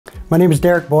My name is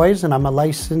Derek Boys and I'm a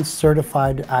licensed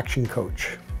certified action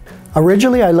coach.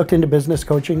 Originally, I looked into business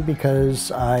coaching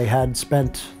because I had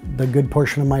spent the good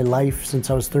portion of my life since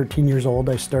I was 13 years old.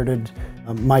 I started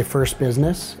my first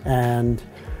business, and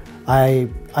I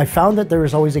found that there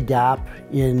was always a gap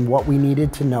in what we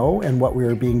needed to know and what we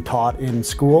were being taught in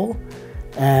school.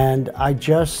 And I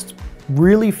just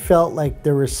really felt like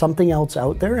there was something else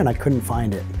out there and I couldn't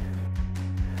find it.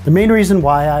 The main reason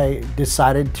why I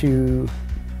decided to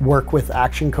work with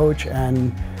ActionCOACH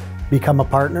and become a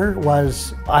partner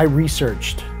was I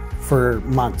researched for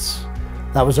months.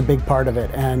 That was a big part of it.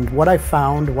 And what I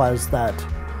found was that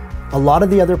a lot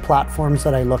of the other platforms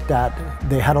that I looked at,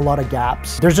 they had a lot of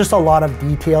gaps. There's just a lot of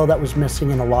detail that was missing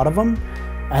in a lot of them.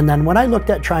 And then when I looked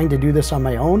at trying to do this on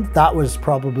my own, that was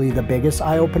probably the biggest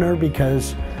eye-opener,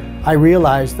 because I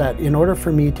realized that in order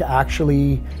for me to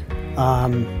actually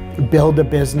build a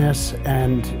business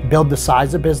and build the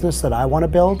size of business that I want to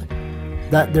build,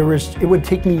 that it would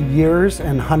take me years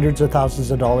and hundreds of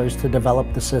thousands of dollars to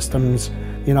develop the systems.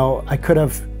 You know, I could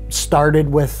have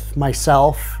started with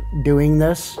myself doing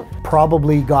this,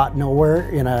 probably got nowhere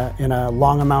in a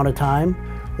long amount of time,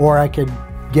 or I could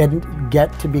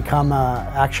get to become an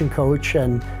action coach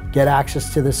and get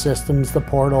access to the systems, the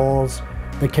portals,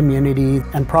 the community,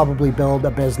 and probably build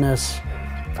a business,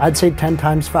 I'd say 10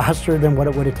 times faster than what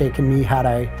it would have taken me had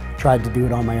I tried to do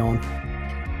it on my own.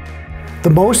 The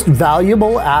most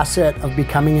valuable asset of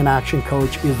becoming an action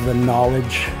coach is the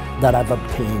knowledge that I've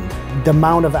obtained. The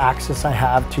amount of access I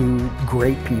have to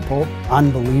great people,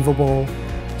 unbelievable,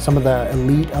 some of the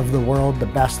elite of the world, the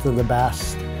best of the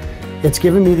best. It's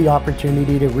given me the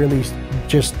opportunity to really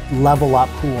just level up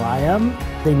who I am.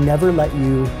 They never let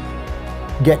you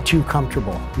get too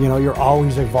comfortable. You know, you're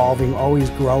always evolving, always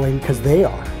growing, because they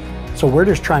are. So we're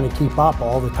just trying to keep up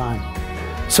all the time.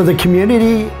 So the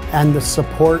community and the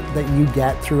support that you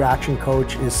get through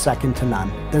ActionCOACH is second to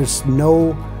none. There's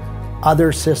no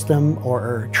other system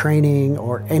or training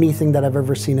or anything that I've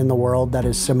ever seen in the world that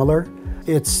is similar.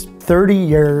 It's 30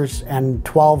 years and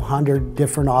 1,200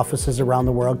 different offices around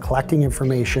the world collecting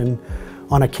information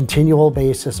on a continual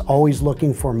basis, always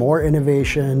looking for more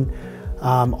innovation,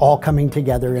 all coming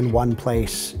together in one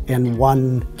place, in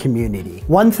one community.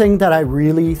 One thing that I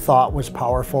really thought was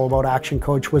powerful about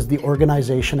ActionCOACH was the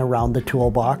organization around the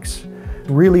toolbox.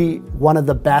 Really one of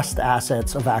the best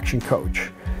assets of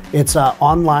ActionCOACH. It's an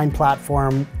online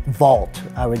platform vault,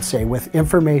 I would say, with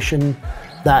information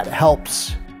that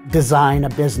helps design a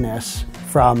business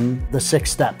from the 6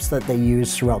 steps that they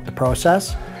use throughout the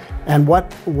process. And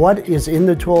what is in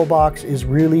the toolbox is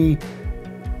really,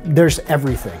 there's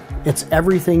everything. It's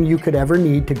everything you could ever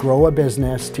need to grow a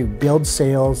business, to build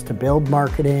sales, to build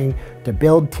marketing, to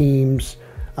build teams,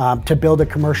 to build a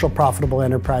commercial profitable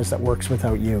enterprise that works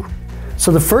without you. So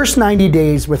the first 90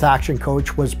 days with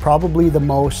ActionCOACH was probably the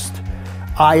most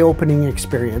eye-opening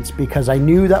experience, because I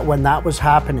knew that when that was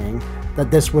happening, that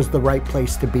this was the right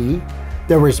place to be.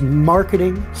 There was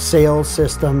marketing, sales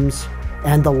systems,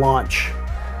 and the launch.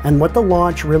 And what the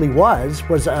launch really was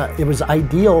it was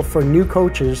ideal for new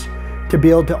coaches to be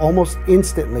able to almost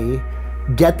instantly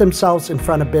get themselves in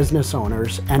front of business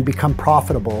owners and become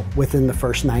profitable within the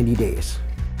first 90 days.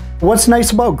 What's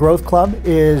nice about Growth Club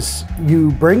is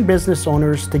you bring business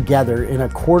owners together in a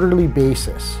quarterly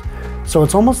basis. So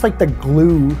it's almost like the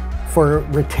glue for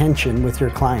retention with your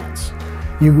clients.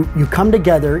 You come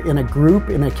together in a group,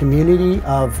 in a community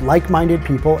of like-minded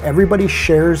people. Everybody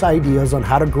shares ideas on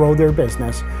how to grow their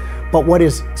business. But what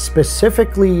is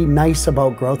specifically nice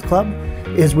about Growth Club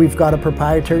is we've got a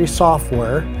proprietary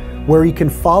software where you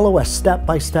can follow a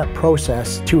step-by-step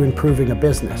process to improving a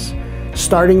business.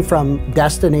 Starting from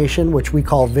destination, which we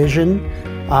call vision,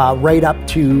 right up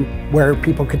to where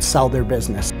people could sell their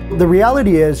business. The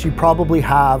reality is you probably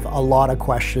have a lot of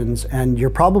questions and you're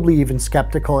probably even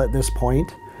skeptical at this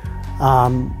point.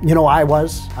 You know,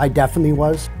 I definitely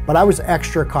was, but I was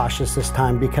extra cautious this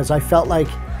time because I felt like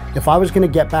if I was going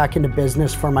to get back into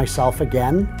business for myself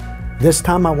again, this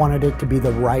time I wanted it to be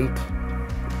the right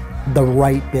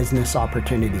business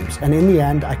opportunities. And in the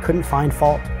end, I couldn't find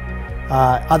fault.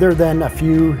 Other than a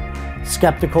few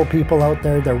skeptical people out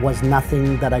there, there was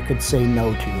nothing that I could say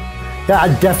no to. Yeah,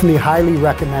 I definitely highly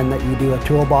recommend that you do a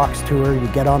toolbox tour. You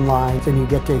get online and you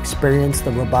get to experience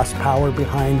the robust power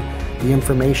behind the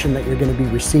information that you're going to be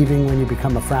receiving when you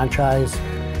become a franchise.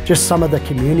 Just some of the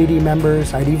community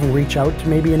members, I'd even reach out to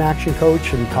maybe an action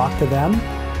coach and talk to them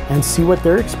and see what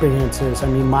their experience is. I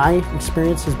mean, my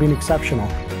experience has been exceptional.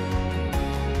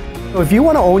 So if you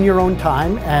want to own your own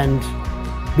time and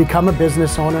become a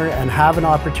business owner and have an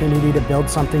opportunity to build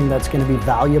something that's going to be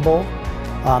valuable,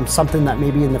 something that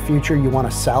maybe in the future you want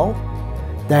to sell,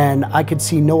 then I could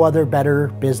see no other better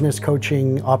business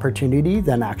coaching opportunity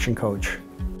than ActionCOACH.